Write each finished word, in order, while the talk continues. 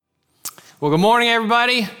Well, good morning,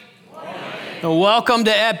 everybody. Welcome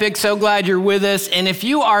to Epic. So glad you're with us. And if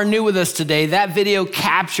you are new with us today, that video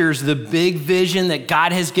captures the big vision that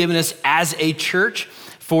God has given us as a church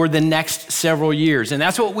for the next several years. And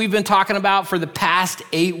that's what we've been talking about for the past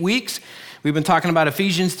 8 weeks. We've been talking about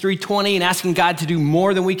Ephesians 3:20 and asking God to do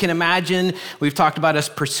more than we can imagine. We've talked about us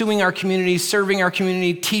pursuing our community, serving our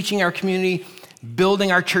community, teaching our community,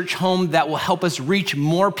 building our church home that will help us reach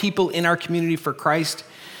more people in our community for Christ.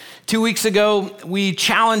 2 weeks ago, we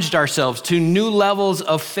challenged ourselves to new levels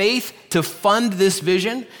of faith to fund this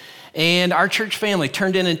vision, and our church family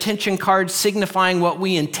turned in intention cards signifying what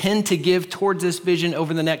we intend to give towards this vision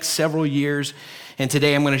over the next several years, and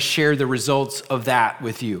today I'm going to share the results of that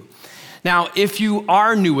with you. Now, if you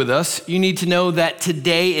are new with us, you need to know that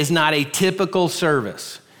today is not a typical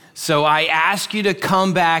service. So I ask you to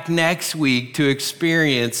come back next week to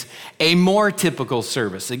experience a more typical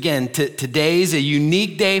service. Again, today's a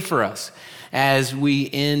unique day for us as we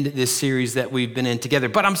end this series that we've been in together.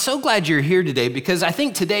 But I'm so glad you're here today because I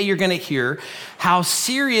think today you're going to hear how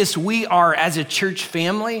serious we are as a church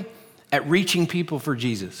family at reaching people for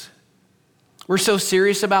Jesus. We're so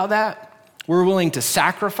serious about that. We're willing to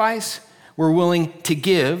sacrifice. We're willing to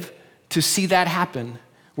give to see that happen.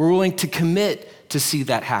 We're willing to commit to see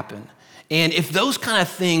that happen. And if those kind of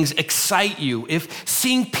things excite you, if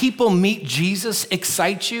seeing people meet Jesus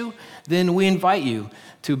excites you, then we invite you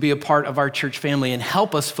to be a part of our church family and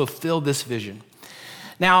help us fulfill this vision.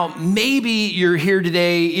 Now, maybe you're here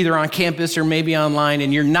today, either on campus or maybe online,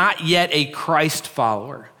 and you're not yet a Christ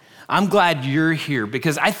follower. I'm glad you're here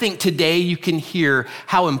because I think today you can hear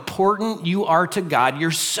how important you are to God.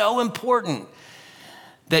 You're so important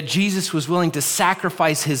that Jesus was willing to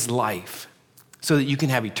sacrifice his life so that you can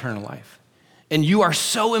have eternal life. And you are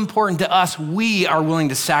so important to us, we are willing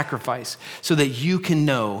to sacrifice so that you can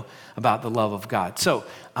know about the love of God. So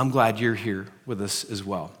I'm glad you're here with us as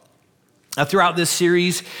well. Now, throughout this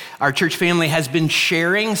series, our church family has been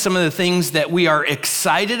sharing some of the things that we are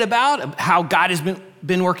excited about, how God has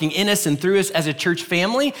been working in us and through us as a church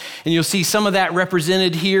family. And you'll see some of that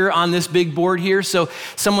represented here on this big board here. So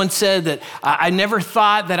someone said that I never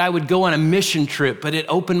thought that I would go on a mission trip, but it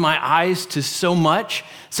opened my eyes to so much.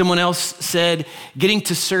 Someone else said, getting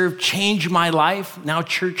to serve changed my life. Now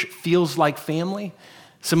church feels like family.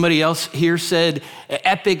 Somebody else here said,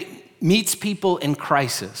 Epic meets people in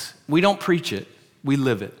crisis. We don't preach it, we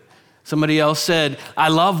live it. Somebody else said, I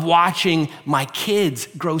love watching my kids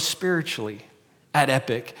grow spiritually at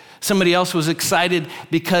Epic. Somebody else was excited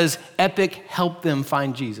because Epic helped them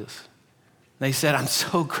find Jesus. They said, I'm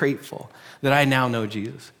so grateful that I now know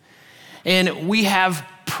Jesus. And we have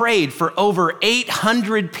prayed for over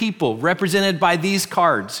 800 people represented by these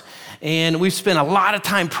cards. And we've spent a lot of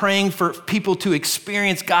time praying for people to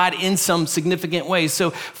experience God in some significant ways. So,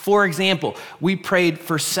 for example, we prayed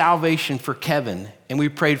for salvation for Kevin, and we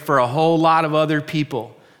prayed for a whole lot of other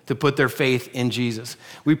people to put their faith in Jesus.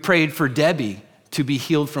 We prayed for Debbie to be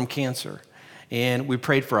healed from cancer, and we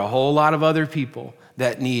prayed for a whole lot of other people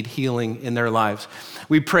that need healing in their lives.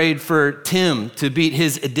 We prayed for Tim to beat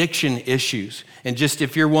his addiction issues. And just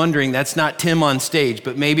if you're wondering, that's not Tim on stage,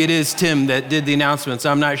 but maybe it is Tim that did the announcements,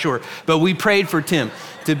 I'm not sure. But we prayed for Tim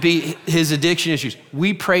to beat his addiction issues.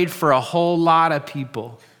 We prayed for a whole lot of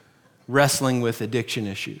people wrestling with addiction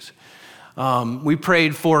issues. We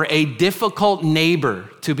prayed for a difficult neighbor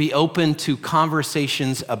to be open to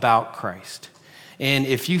conversations about Christ. And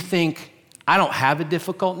if you think, I don't have a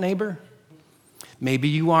difficult neighbor, maybe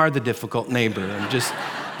you are the difficult neighbor. I'm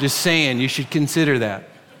just saying, you should consider that.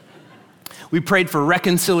 We prayed for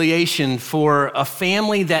reconciliation for a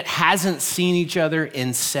family that hasn't seen each other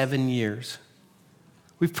in 7 years.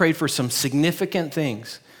 We've prayed for some significant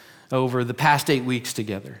things over the past 8 weeks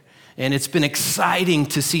together. And it's been exciting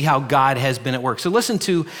to see how God has been at work. So listen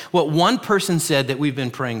to what one person said that we've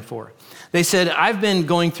been praying for. They said, I've been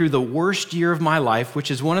going through the worst year of my life,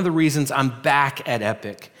 which is one of the reasons I'm back at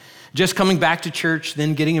Epic. Just coming back to church,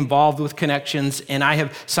 then getting involved with Connections, and I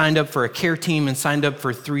have signed up for a care team and signed up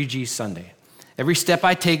for 3G Sunday. Every step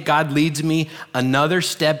I take, God leads me another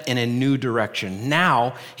step in a new direction.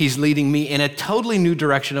 Now, he's leading me in a totally new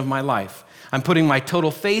direction of my life. I'm putting my total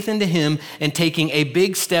faith into him and taking a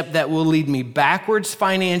big step that will lead me backwards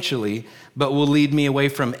financially, but will lead me away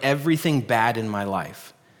from everything bad in my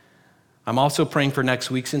life. I'm also praying for next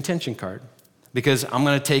week's intention card because I'm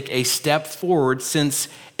going to take a step forward since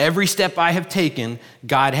every step I have taken,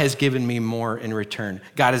 God has given me more in return.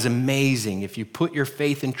 God is amazing. If you put your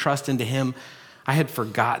faith and trust into him, I had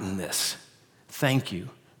forgotten this. Thank you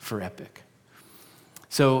for Epic.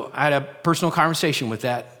 So I had a personal conversation with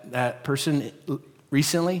that person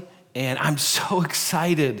recently, And I'm so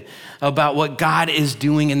excited about what God is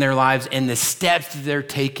doing in their lives and the steps they're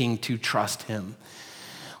taking to trust him.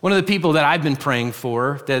 One of the people that I've been praying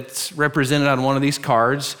for that's represented on one of these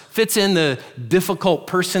cards fits in the difficult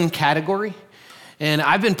person category. And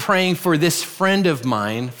I've been praying for this friend of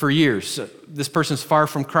mine for years. This person's far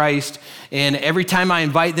from Christ, and every time I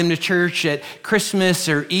invite them to church at Christmas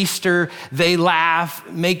or Easter, they laugh,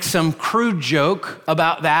 make some crude joke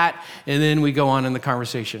about that, and then we go on in the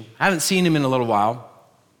conversation. I haven't seen him in a little while.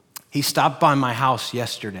 He stopped by my house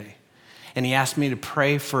yesterday, and he asked me to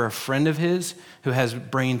pray for a friend of his who has a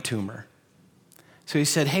brain tumor. So he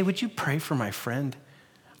said, hey, would you pray for my friend?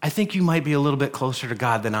 I think you might be a little bit closer to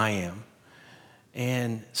God than I am.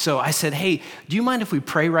 And so I said, hey, do you mind if we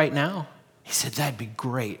pray right now? He said, that'd be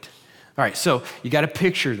great. All right, so you got to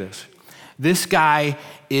picture this. This guy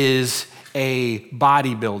is a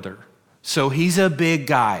bodybuilder. So he's a big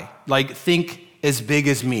guy, like think as big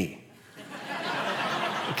as me.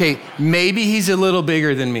 Okay, maybe he's a little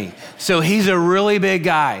bigger than me. So he's a really big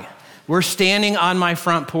guy. We're standing on my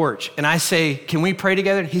front porch, and I say, can we pray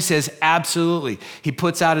together? He says, absolutely. He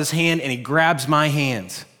puts out his hand, and he grabs my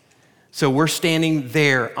hands. So we're standing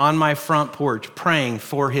there on my front porch praying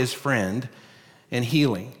for his friend and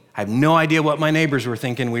healing. I have no idea what my neighbors were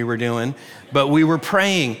thinking we were doing, but we were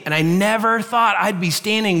praying. And I never thought I'd be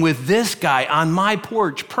standing with this guy on my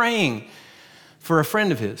porch praying for a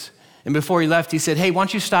friend of his. And before he left, he said, hey, why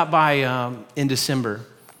don't you stop by in December,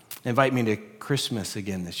 invite me to Christmas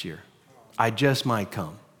again this year. I just might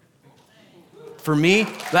come. For me,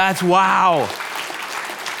 that's wow.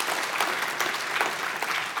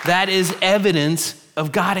 That is evidence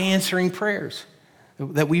of God answering prayers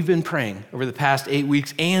that we've been praying over the past 8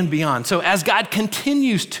 weeks and beyond. So as God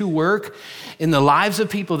continues to work in the lives of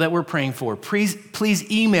people that we're praying for,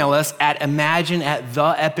 please email us at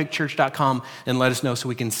imagine@theepicchurch.com and let us know so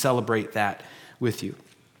we can celebrate that with you.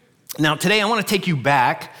 Now, today I want to take you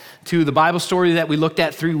back to the Bible story that we looked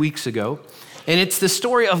at 3 weeks ago. And it's the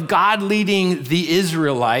story of God leading the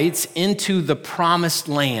Israelites into the promised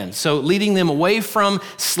land. So leading them away from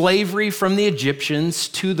slavery from the Egyptians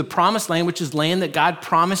to the promised land, which is land that God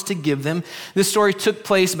promised to give them. This story took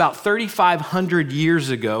place about 3,500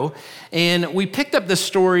 years ago. And we picked up the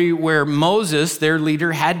story where Moses, their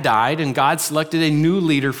leader, had died, and God selected a new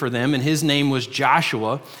leader for them, and his name was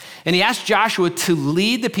Joshua. And he asked Joshua to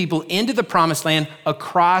lead the people into the promised land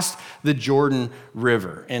across the Jordan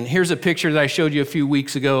River. And here's a picture that I showed you a few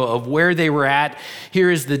weeks ago of where they were at.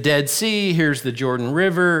 Here is the Dead Sea, here's the Jordan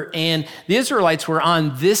River, and the Israelites were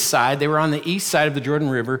on this side. They were on the east side of the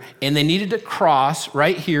Jordan River, and they needed to cross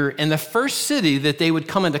right here. And the first city that they would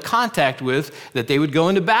come into contact with, that they would go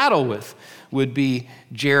into battle with, would be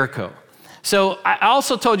Jericho. So I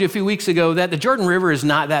also told you a few weeks ago that the Jordan River is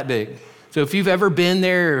not that big. So if you've ever been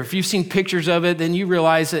there, or if you've seen pictures of it, then you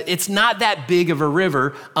realize that it's not that big of a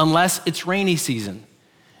river unless it's rainy season.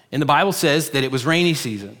 And the Bible says that it was rainy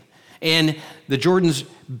season. And the Jordan's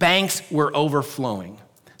banks were overflowing.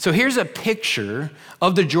 So here's a picture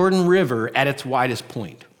of the Jordan River at its widest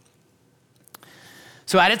point.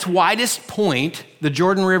 So at its widest point, the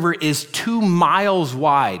Jordan River is 2 miles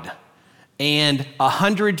wide and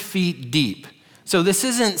 100 feet deep. So this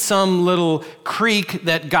isn't some little creek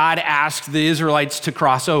that God asked the Israelites to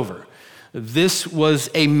cross over. This was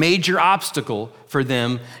a major obstacle for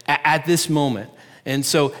them at this moment. And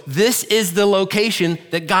so this is the location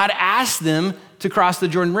that God asked them to cross the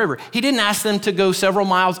Jordan River. He didn't ask them to go several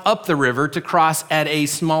miles up the river to cross at a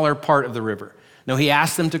smaller part of the river. No, he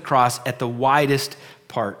asked them to cross at the widest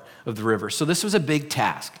part of the river. So this was a big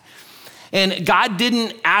task. And God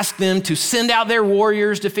didn't ask them to send out their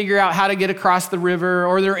warriors to figure out how to get across the river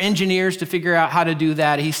or their engineers to figure out how to do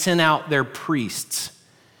that. He sent out their priests.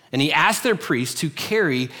 And he asked their priests to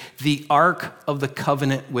carry the Ark of the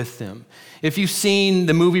Covenant with them. If you've seen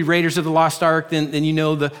the movie Raiders of the Lost Ark, then you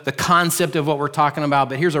know the concept of what we're talking about.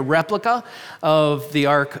 But here's a replica of the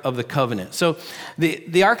Ark of the Covenant. So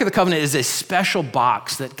the Ark of the Covenant is a special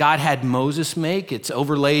box that God had Moses make. It's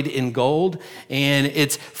overlaid in gold, and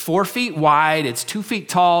it's 4 feet wide, it's 2 feet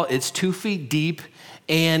tall, it's 2 feet deep,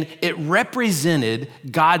 and it represented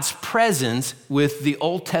God's presence with the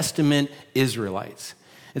Old Testament Israelites.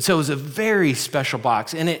 And so it was a very special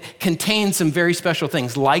box, and it contained some very special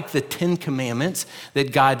things, like the 10 Commandments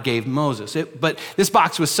that God gave Moses. But this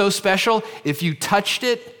box was so special, if you touched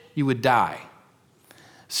it, you would die.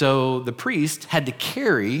 So the priest had to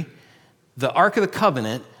carry the Ark of the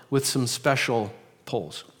Covenant with some special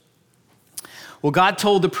poles. Well, God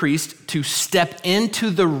told the priest to step into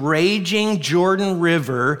the raging Jordan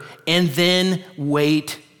River and then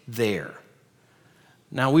wait there.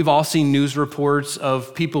 Now, we've all seen news reports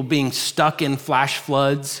of people being stuck in flash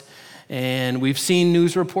floods, and we've seen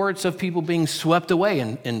news reports of people being swept away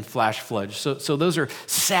in flash floods. So those are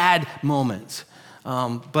sad moments.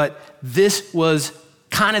 But this was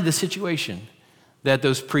kind of the situation that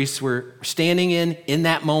those priests were standing in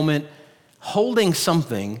that moment, holding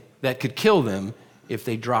something that could kill them if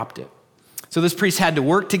they dropped it. So those priests had to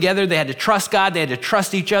work together. They had to trust God. They had to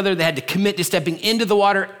trust each other. They had to commit to stepping into the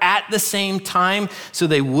water at the same time so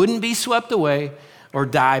they wouldn't be swept away or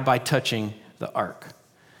die by touching the ark.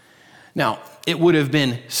 Now, it would have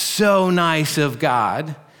been so nice of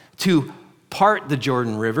God to part the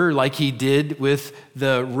Jordan River like he did with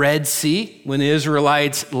the Red Sea when the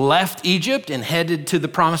Israelites left Egypt and headed to the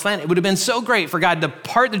Promised Land. It would have been so great for God to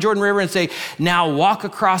part the Jordan River and say, now walk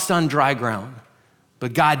across on dry ground.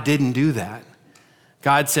 But God didn't do that.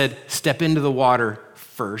 God said, step into the water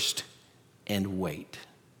first and wait.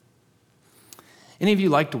 Any of you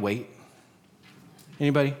like to wait?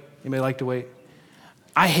 Anybody? Anybody like to wait?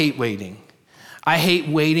 I hate waiting. I hate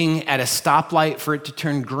waiting at a stoplight for it to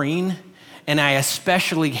turn green. And I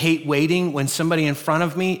especially hate waiting when somebody in front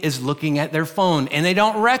of me is looking at their phone and they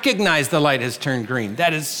don't recognize the light has turned green.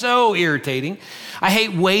 That is so irritating. I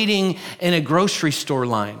hate waiting in a grocery store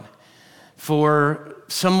line for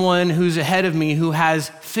someone who's ahead of me who has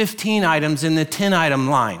 15 items in the 10 item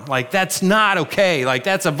line. Like, that's not okay. Like,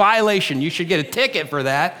 that's a violation. You should get a ticket for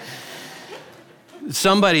that.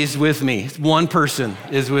 Somebody's with me. One person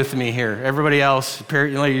is with me here. Everybody else,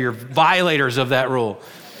 apparently you're violators of that rule.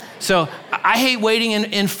 So I hate waiting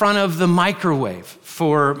in front of the microwave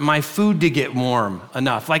for my food to get warm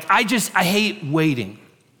enough. Like, I hate waiting.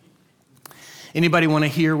 Anybody want to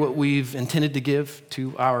hear what we've intended to give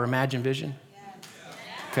to our Imagine Vision?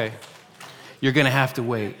 Okay. You're going to have to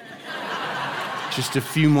wait just a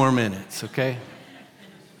few more minutes, okay?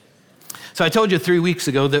 So I told you 3 weeks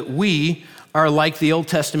ago that we are like the Old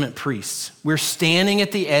Testament priests. We're standing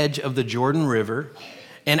at the edge of the Jordan River,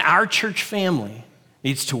 and our church family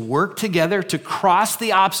needs to work together to cross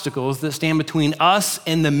the obstacles that stand between us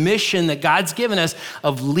and the mission that God's given us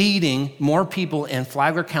of leading more people in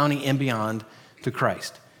Flagler County and beyond to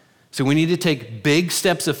Christ. So we need to take big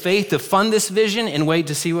steps of faith to fund this vision and wait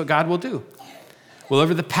to see what God will do. Well,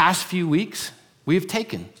 over the past few weeks, we've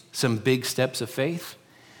taken some big steps of faith,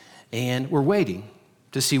 and we're waiting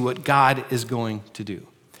to see what God is going to do.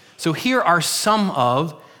 So here are some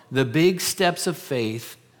of the big steps of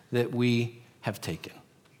faith that we have taken.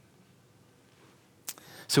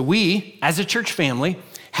 So we, as a church family,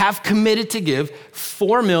 have committed to give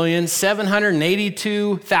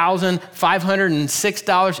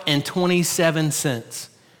 $4,782,506.27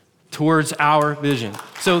 towards our vision.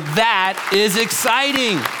 So that is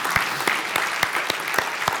exciting.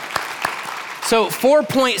 So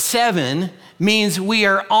 4.7 means we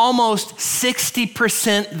are almost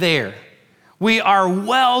 60% there. We are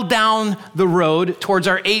well down the road towards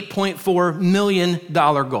our $8.4 million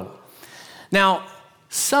goal. Now,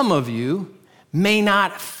 some of you may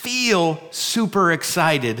not feel super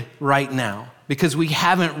excited right now because we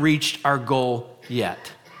haven't reached our goal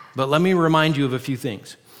yet. But let me remind you of a few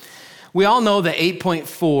things. We all know that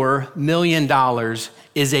 $8.4 million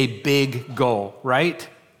is a big goal, right?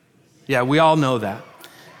 Yeah, we all know that.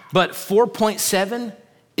 But 4.7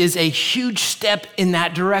 is a huge step in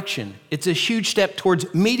that direction. It's a huge step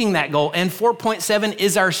towards meeting that goal. And 4.7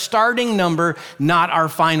 is our starting number, not our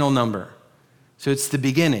final number. So it's the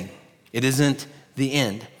beginning. It isn't the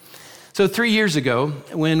end. So 3 years ago,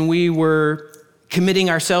 when we were committing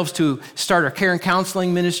ourselves to start our care and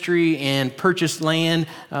counseling ministry and purchase land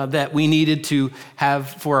that we needed to have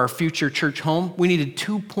for our future church home, we needed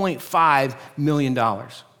 $2.5 million.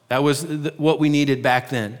 That was what we needed back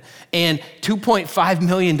then. And $2.5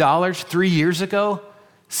 million 3 years ago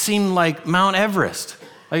seemed like Mount Everest.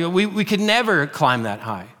 Like we could never climb that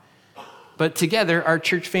high. But together, our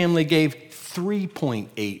church family gave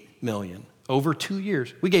 $3.8 million over 2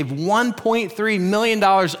 years. We gave $1.3 million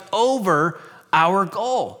over our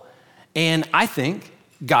goal. And I think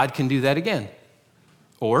God can do that again.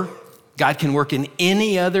 Or God can work in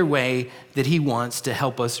any other way that he wants to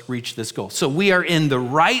help us reach this goal. So we are in the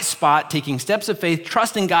right spot, taking steps of faith,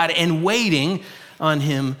 trusting God, and waiting on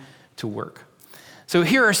him to work. So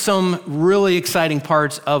here are some really exciting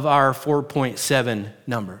parts of our 4.7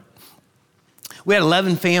 number. We had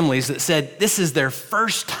 11 families that said this is their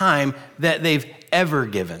first time that they've ever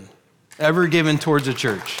given towards a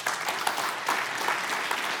church.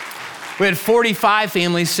 We had 45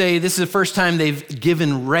 families say this is the first time they've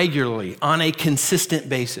given regularly on a consistent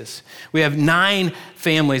basis. We have 9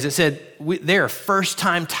 families that said they are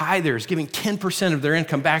first-time tithers, giving 10% of their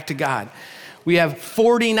income back to God. We have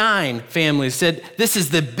 49 families said this is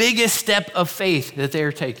the biggest step of faith that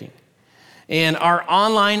they're taking. And our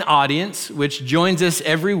online audience, which joins us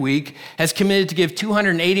every week, has committed to give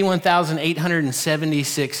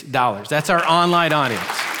 $281,876. That's our online audience.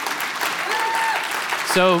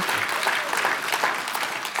 So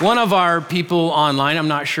one of our people online, I'm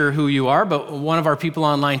not sure who you are, but one of our people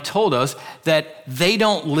online told us that they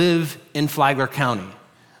don't live in Flagler County,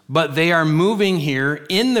 but they are moving here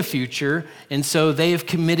in the future, and so they have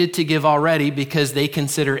committed to give already because they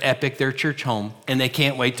consider Epic their church home, and they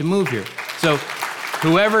can't wait to move here. So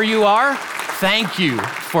whoever you are, thank you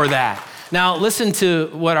for that. Now listen to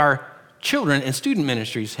what our children and student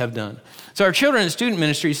ministries have done. So our children and student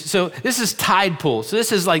ministries, so this is Tide Pool. So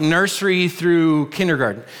this is like nursery through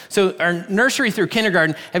kindergarten. So our nursery through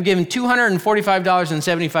kindergarten have given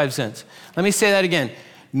 $245.75. Let me say that again.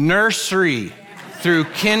 Nursery through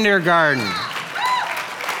kindergarten.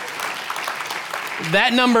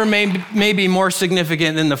 That number may be more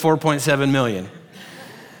significant than the 4.7 million.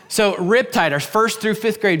 So Riptide, our first through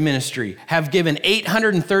fifth grade ministry, have given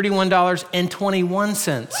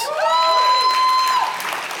 $831.21.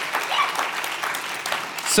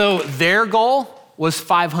 So their goal was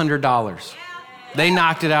 $500. They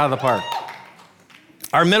knocked it out of the park.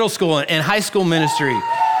 Our middle school and high school ministry,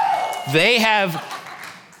 they have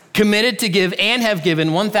committed to give and have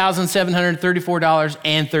given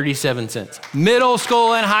 $1,734.37. Middle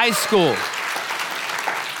school and high school.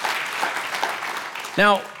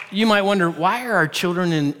 Now, you might wonder, why are our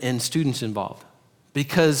children and students involved?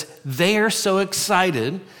 Because they are so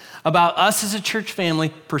excited about us as a church family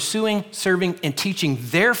pursuing, serving, and teaching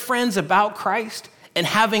their friends about Christ and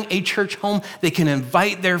having a church home they can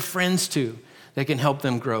invite their friends to that can help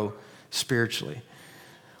them grow spiritually.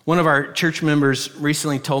 One of our church members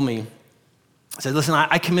recently told me, said, listen,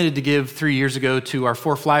 I committed to give 3 years ago to our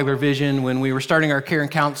Fort Flagler vision when we were starting our care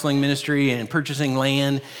and counseling ministry and purchasing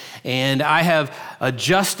land. And I have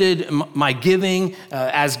adjusted my giving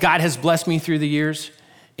as God has blessed me through the years.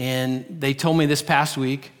 And they told me this past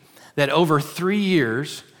week that over 3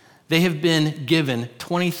 years, they have been given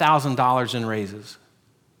 $20,000 in raises.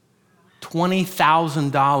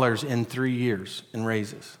 $20,000 in 3 years in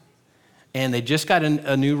raises. And they just got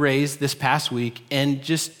a new raise this past week and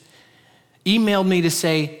just emailed me to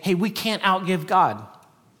say, hey, we can't outgive God.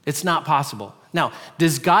 It's not possible. Now,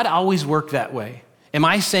 does God always work that way? Am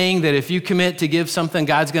I saying that if you commit to give something,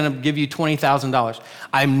 God's going to give you $20,000?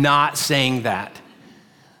 I'm not saying that.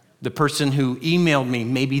 The person who emailed me,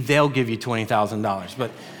 maybe they'll give you $20,000,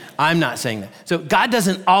 but I'm not saying that. So God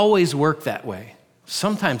doesn't always work that way.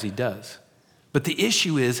 Sometimes he does. But the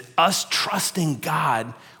issue is us trusting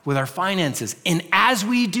God with our finances. And as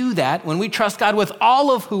we do that, when we trust God with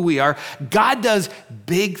all of who we are, God does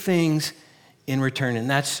big things in return. And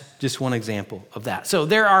that's just one example of that. So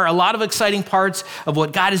there are a lot of exciting parts of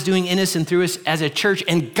what God is doing in us and through us as a church,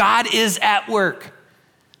 and God is at work.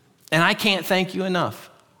 And I can't thank you enough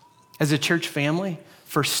as a church family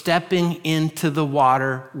for stepping into the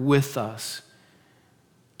water with us,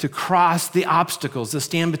 to cross the obstacles that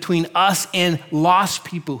stand between us and lost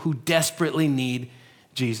people who desperately need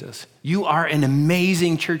Jesus. You are an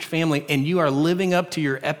amazing church family, and you are living up to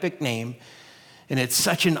your epic name, and it's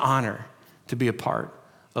such an honor to be a part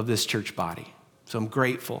of this church body. So I'm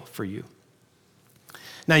grateful for you.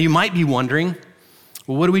 Now, you might be wondering,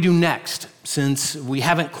 well, what do we do next since we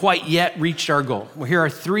haven't quite yet reached our goal? Well, here are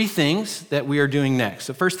 3 things that we are doing next.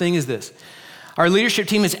 The first thing is this. Our leadership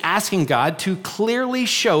team is asking God to clearly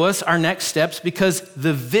show us our next steps because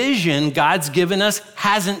the vision God's given us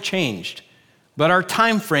hasn't changed, but our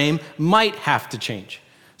time frame might have to change.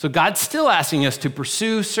 So God's still asking us to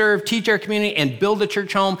pursue, serve, teach our community, and build a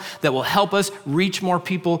church home that will help us reach more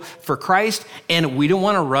people for Christ. And we don't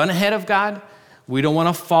want to run ahead of God. We don't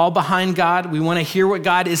want to fall behind God. We want to hear what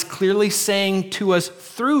God is clearly saying to us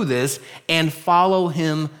through this and follow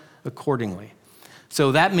him accordingly.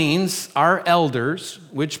 So that means our elders,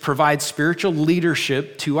 which provide spiritual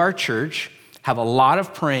leadership to our church, have a lot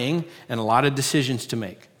of praying and a lot of decisions to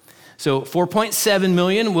make. So 4.7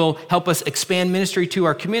 million will help us expand ministry to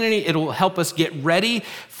our community. It'll help us get ready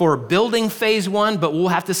for building phase 1, but we'll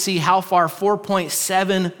have to see how far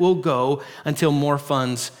 4.7 will go until more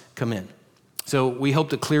funds come in. So we hope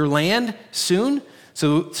to clear land soon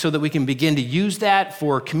so that we can begin to use that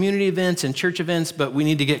for community events and church events, but we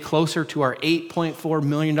need to get closer to our $8.4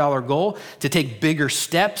 million goal to take bigger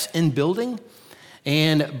steps in building.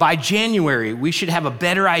 And by January, we should have a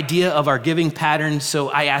better idea of our giving patterns, so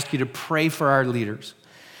I ask you to pray for our leaders.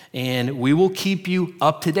 And we will keep you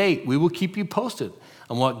up to date. We will keep you posted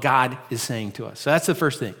on what God is saying to us. So that's the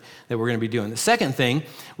first thing that we're going to be doing. The second thing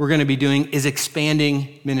we're going to be doing is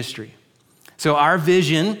expanding ministry. So our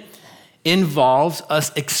vision involves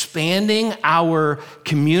us expanding our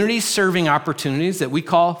community serving opportunities that we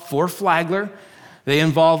call For Flagler. They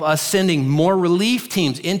involve us sending more relief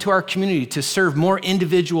teams into our community to serve more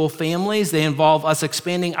individual families. They involve us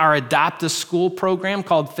expanding our Adopt a School program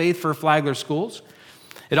called Faith for Flagler Schools.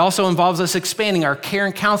 It also involves us expanding our care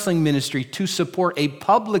and counseling ministry to support a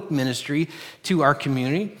public ministry to our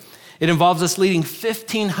community. It involves us leading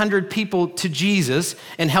 1,500 people to Jesus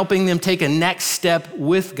and helping them take a next step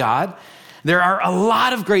with God. There are a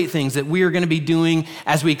lot of great things that we are going to be doing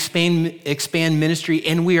as we expand ministry,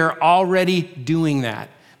 and we are already doing that.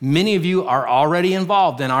 Many of you are already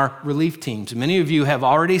involved in our relief teams. Many of you have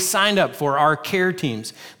already signed up for our care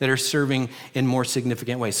teams that are serving in more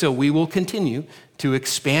significant ways. So we will continue to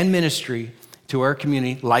expand ministry to our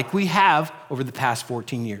community like we have over the past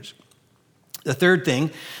 14 years. The third thing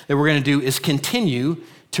that we're going to do is continue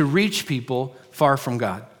to reach people far from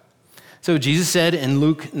God. So Jesus said in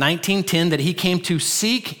Luke 19:10 that he came to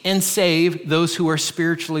seek and save those who are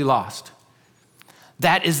spiritually lost.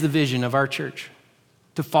 That is the vision of our church,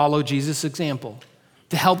 to follow Jesus' example,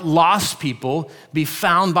 to help lost people be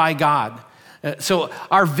found by God. So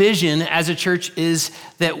our vision as a church is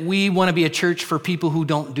that we want to be a church for people who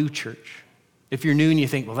don't do church. If you're new and you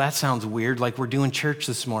think, well, that sounds weird, like we're doing church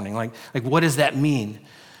this morning. Like what does that mean?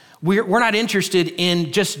 We're not interested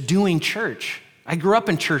in just doing church. I grew up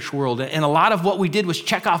in church world, and a lot of what we did was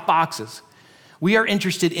check off boxes. We are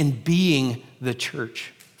interested in being the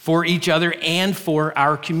church for each other and for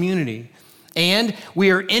our community. And we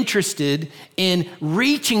are interested in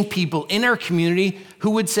reaching people in our community who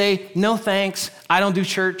would say, no thanks, I don't do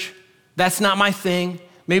church. That's not my thing.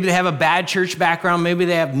 Maybe they have a bad church background. Maybe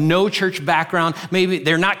they have no church background. Maybe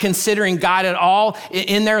they're not considering God at all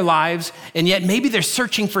in their lives. And yet maybe they're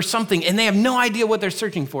searching for something and they have no idea what they're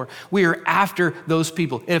searching for. We are after those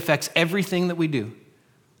people. It affects everything that we do.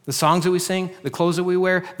 The songs that we sing, the clothes that we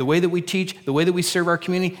wear, the way that we teach, the way that we serve our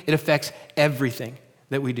community, it affects everything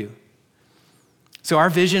that we do. So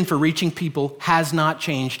our vision for reaching people has not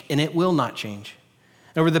changed, and it will not change.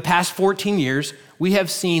 Over the past 14 years, we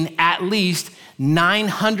have seen at least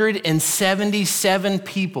 977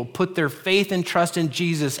 people put their faith and trust in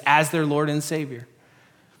Jesus as their Lord and Savior.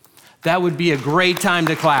 That would be a great time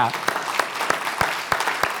to clap.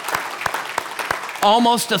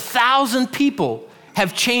 Almost 1,000 people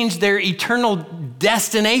have changed their eternal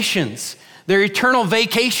destinations, their eternal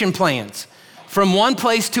vacation plans from one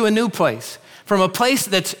place to a new place, from a place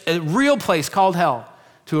that's a real place called hell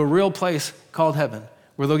to a real place called heaven,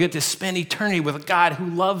 where they'll get to spend eternity with a God who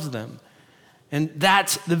loves them. And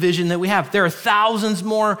that's the vision that we have. There are thousands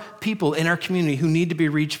more people in our community who need to be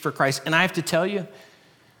reached for Christ. And I have to tell you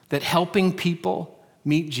that helping people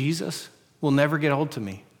meet Jesus will never get old to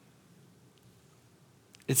me.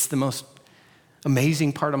 It's the most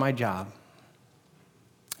amazing part of my job,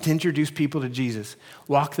 to introduce people to Jesus,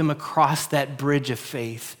 walk them across that bridge of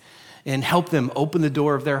faith, and help them open the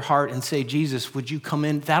door of their heart and say, Jesus, would you come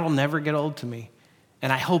in? That'll never get old to me.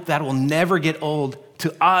 And I hope that will never get old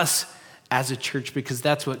to us as a church, because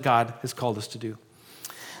that's what God has called us to do.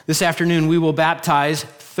 This afternoon, we will baptize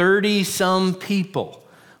 30-some people,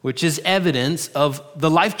 which is evidence of the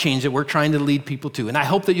life change that we're trying to lead people to. And I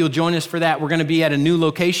hope that you'll join us for that. We're going to be at a new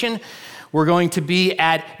location. We're going to be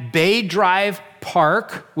at Bay Drive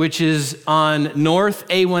Park, which is on North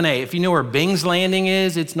A1A. If you know where Bing's Landing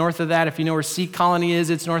is, it's north of that. If you know where Sea Colony is,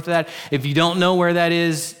 it's north of that. If you don't know where that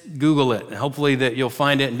is, Google it. And hopefully that you'll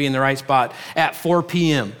find it and be in the right spot at 4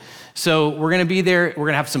 p.m. So we're going to be there. We're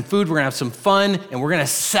going to have some food. We're going to have some fun. And we're going to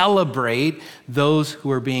celebrate those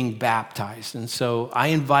who are being baptized. And so I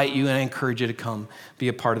invite you and I encourage you to come be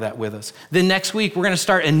a part of that with us. Then next week, we're going to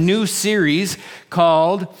start a new series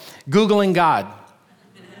called Googling God.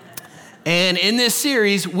 And in this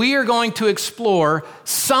series, we are going to explore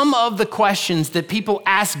some of the questions that people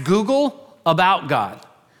ask Google about God.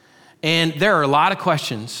 And there are a lot of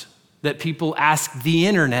questions that people ask the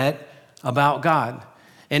internet about God.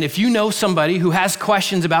 And if you know somebody who has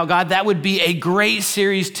questions about God, that would be a great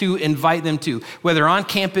series to invite them to, whether on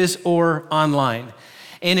campus or online.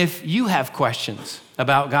 And if you have questions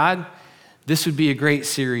about God, this would be a great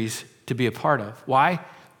series to be a part of. Why?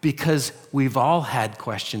 Because we've all had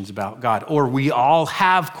questions about God, or we all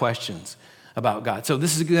have questions about God. So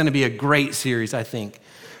this is going to be a great series, I think,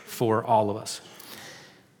 for all of us.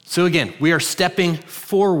 So again, we are stepping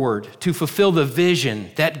forward to fulfill the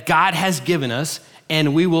vision that God has given us,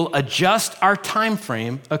 and we will adjust our time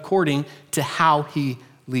frame according to how he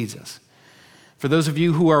leads us. For those of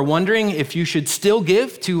you who are wondering if you should still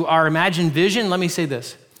give to our Imagine Vision, let me say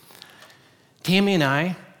this. Tammy and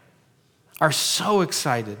I are so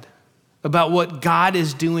excited about what God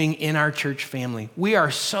is doing in our church family. We are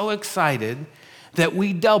so excited that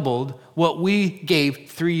we doubled what we gave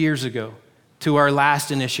 3 years ago to our last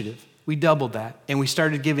initiative. We doubled that, and we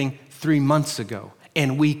started giving 3 months ago.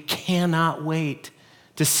 And we cannot wait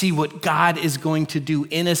to see what God is going to do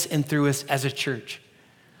in us and through us as a church.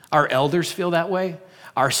 Our elders feel that way.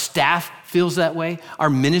 Our staff feels that way. Our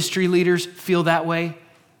ministry leaders feel that way.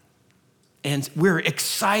 And we're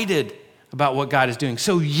excited about what God is doing.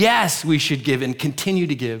 So yes, we should give and continue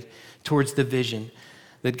to give towards the vision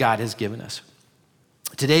that God has given us.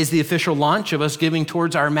 Today's the official launch of us giving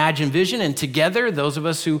towards our Imagine Vision. And together, those of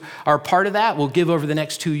us who are part of that will give over the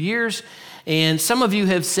next 2 years. And some of you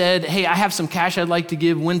have said, hey, I have some cash I'd like to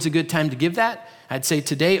give. When's a good time to give that? I'd say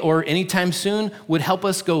today or anytime soon would help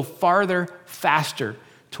us go farther, faster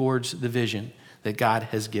towards the vision that God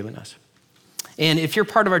has given us. And if you're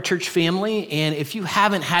part of our church family, and if you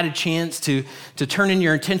haven't had a chance to turn in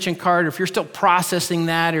your intention card, or if you're still processing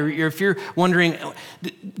that, or if you're wondering,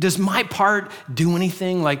 does my part do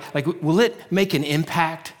anything? Like will it make an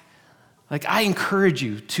impact? Like, I encourage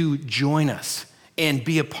you to join us and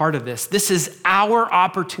be a part of this. This is our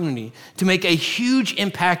opportunity to make a huge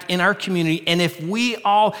impact in our community. And if we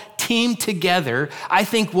all team together, I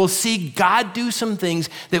think we'll see God do some things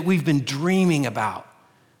that we've been dreaming about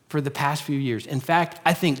for the past few years. In fact,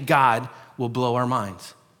 I think God will blow our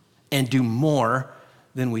minds and do more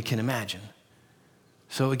than we can imagine.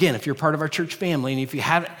 So again, if you're part of our church family, and if you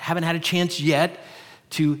haven't had a chance yet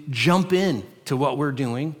to jump in to what we're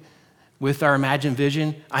doing with our Imagine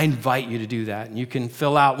Vision, I invite you to do that. And you can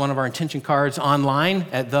fill out one of our intention cards online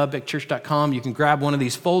at thebigchurch.com. You can grab one of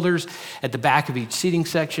these folders at the back of each seating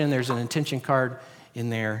section. There's an intention card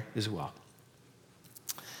in there as well.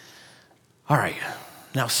 All right,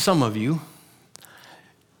 now some of you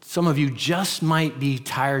just might be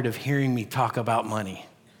tired of hearing me talk about money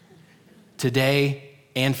today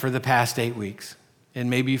and for the past 8 weeks.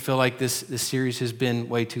 And maybe you feel like this series has been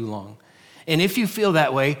way too long. And if you feel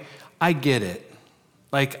that way, I get it.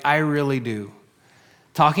 Like, I really do.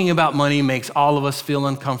 Talking about money makes all of us feel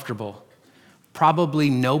uncomfortable. Probably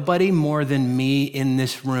nobody more than me in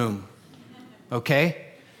this room, okay?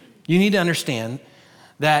 You need to understand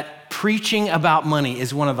that preaching about money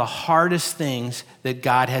is one of the hardest things that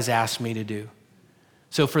God has asked me to do.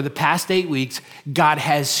 So for the past 8 weeks, God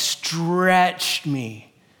has stretched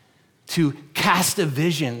me to cast a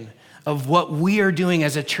vision of what we are doing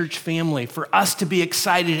as a church family, for us to be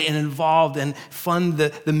excited and involved and fund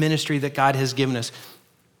the ministry that God has given us.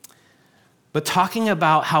 But talking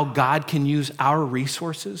about how God can use our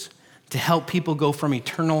resources to help people go from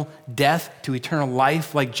eternal death to eternal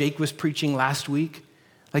life, like Jake was preaching last week,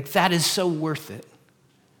 like, that is so worth it.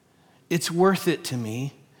 It's worth it to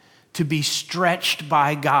me to be stretched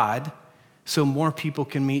by God so more people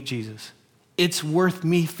can meet Jesus. It's worth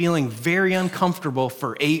me feeling very uncomfortable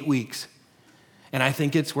for 8 weeks. And I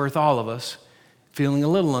think it's worth all of us feeling a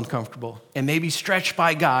little uncomfortable and maybe stretched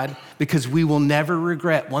by God, because we will never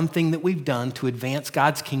regret one thing that we've done to advance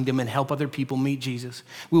God's kingdom and help other people meet Jesus.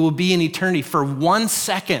 We will be in eternity for 1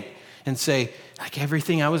 second and say, like,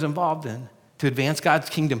 everything I was involved in to advance God's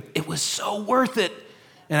kingdom, it was so worth it,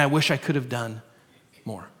 and I wish I could have done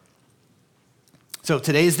more. So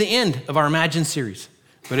today is the end of our Imagine series.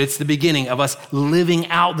 But it's the beginning of us living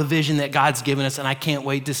out the vision that God's given us, and I can't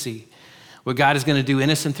wait to see what God is going to do in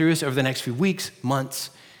us and through us over the next few weeks,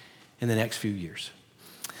 months, and the next few years.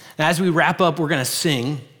 Now, as we wrap up, we're going to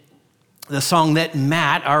sing the song that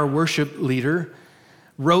Matt, our worship leader,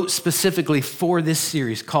 wrote specifically for this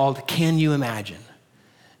series called Can You Imagine?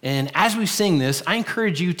 And as we sing this, I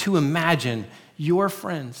encourage you to imagine your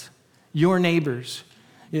friends, your neighbors,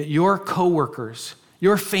 your coworkers,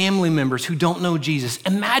 your family members who don't know Jesus.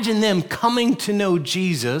 Imagine them coming to know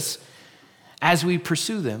Jesus as we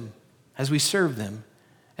pursue them, as we serve them,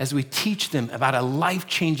 as we teach them about a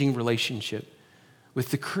life-changing relationship with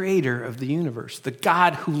the creator of the universe, the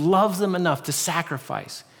God who loves them enough to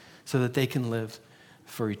sacrifice so that they can live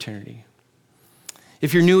for eternity.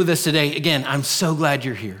 If you're new with us today, again, I'm so glad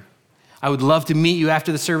you're here. I would love to meet you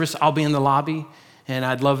after the service. I'll be in the lobby, and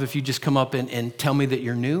I'd love if you just come up and tell me that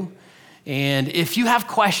you're new. And if you have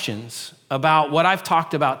questions about what I've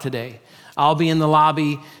talked about today, I'll be in the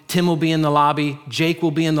lobby, Tim will be in the lobby, Jake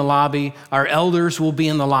will be in the lobby, our elders will be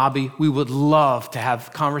in the lobby. We would love to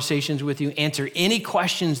have conversations with you, answer any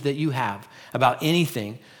questions that you have about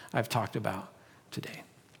anything I've talked about today.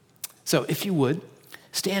 So if you would,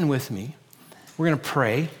 stand with me. We're going to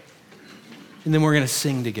pray, and then we're going to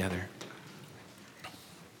sing together.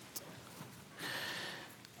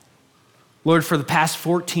 Lord, for the past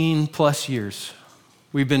 14 plus years,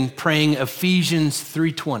 we've been praying Ephesians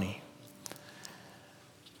 3:20,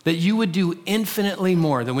 that you would do infinitely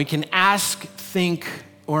more than we can ask, think,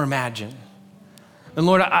 or imagine. And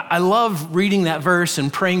Lord, I love reading that verse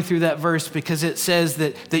and praying through that verse because it says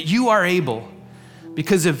that you are able,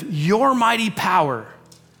 because of your mighty power,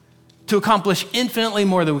 to accomplish infinitely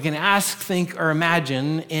more than we can ask, think, or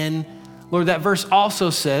imagine. And Lord, that verse also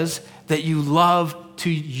says that you love to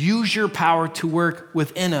use your power to work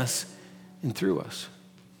within us and through us.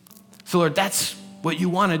 So Lord, that's what you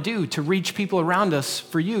want to do, to reach people around us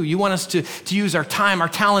for you. You want us to use our time, our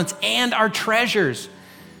talents, and our treasures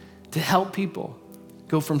to help people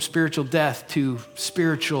go from spiritual death to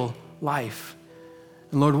spiritual life.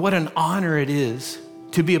 And Lord, what an honor it is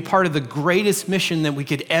to be a part of the greatest mission that we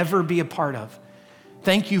could ever be a part of.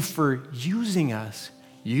 Thank you for using us.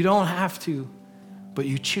 You don't have to, but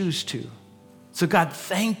you choose to. So God,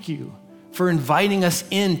 thank you for inviting us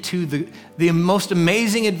into the most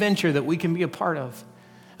amazing adventure that we can be a part of.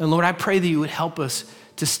 And Lord, I pray that you would help us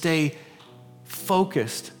to stay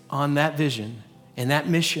focused on that vision and that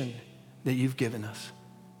mission that you've given us.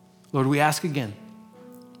 Lord, we ask again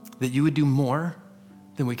that you would do more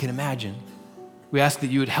than we can imagine. We ask that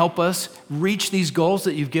you would help us reach these goals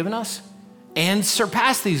that you've given us and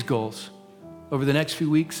surpass these goals over the next few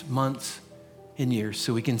weeks, months, and years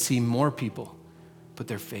so we can see more people put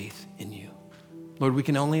their faith in you. Lord, we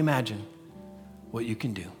can only imagine what you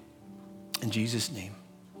can do. In Jesus' name,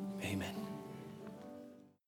 amen.